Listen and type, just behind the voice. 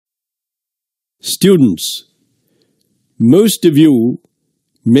Students, most of you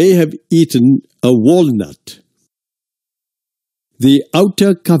may have eaten a walnut. The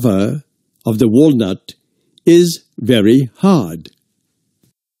outer cover of the walnut is very hard.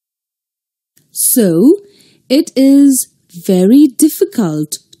 So, it is very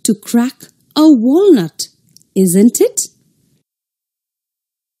difficult to crack a walnut, isn't it?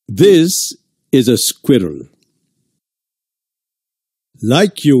 This is a squirrel.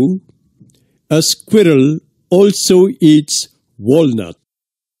 Like you, a squirrel also eats walnut.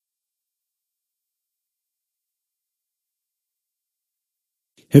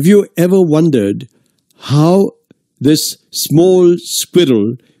 Have you ever wondered how this small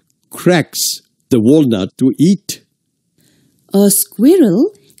squirrel cracks the walnut to eat? A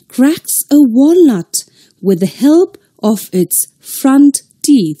squirrel cracks a walnut with the help of its front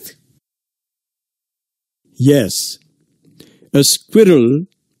teeth. Yes, a squirrel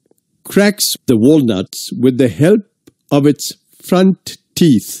cracks the walnuts with the help of its front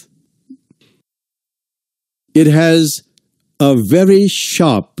teeth. It has a very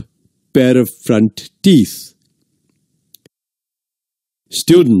sharp pair of front teeth.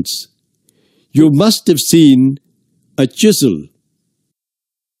 Students, you must have seen a chisel.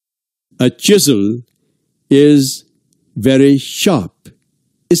 A chisel is very sharp,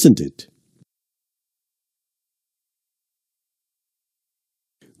 isn't it?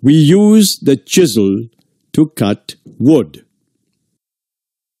 We use the chisel to cut wood.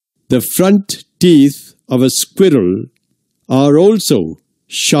 The front teeth of a squirrel are also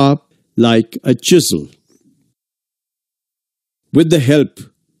sharp like a chisel. With the help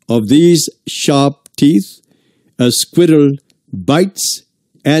of these sharp teeth, a squirrel bites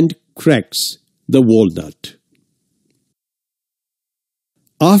and cracks the walnut.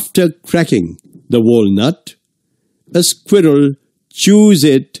 After cracking the walnut, a squirrel chews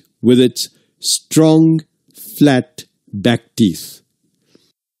it with its strong, flat back teeth.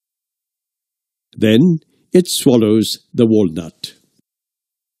 Then it swallows the walnut.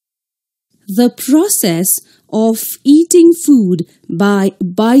 The process of eating food by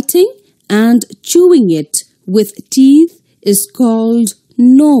biting and chewing it with teeth is called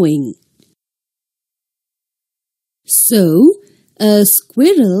gnawing. So, a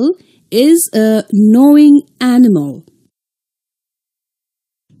squirrel is a gnawing animal.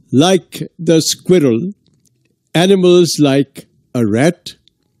 Like the squirrel, animals like a rat,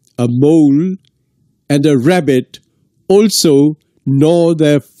 a mole, and a rabbit also gnaw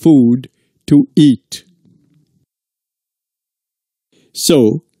their food to eat.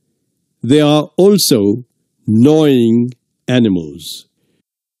 So, they are also gnawing animals.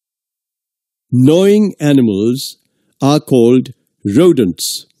 Gnawing animals are called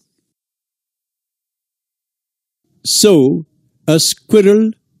rodents. So, a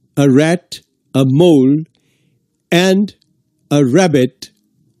squirrel, a rat, a mole, and a rabbit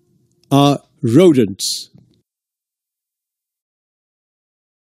are rodents.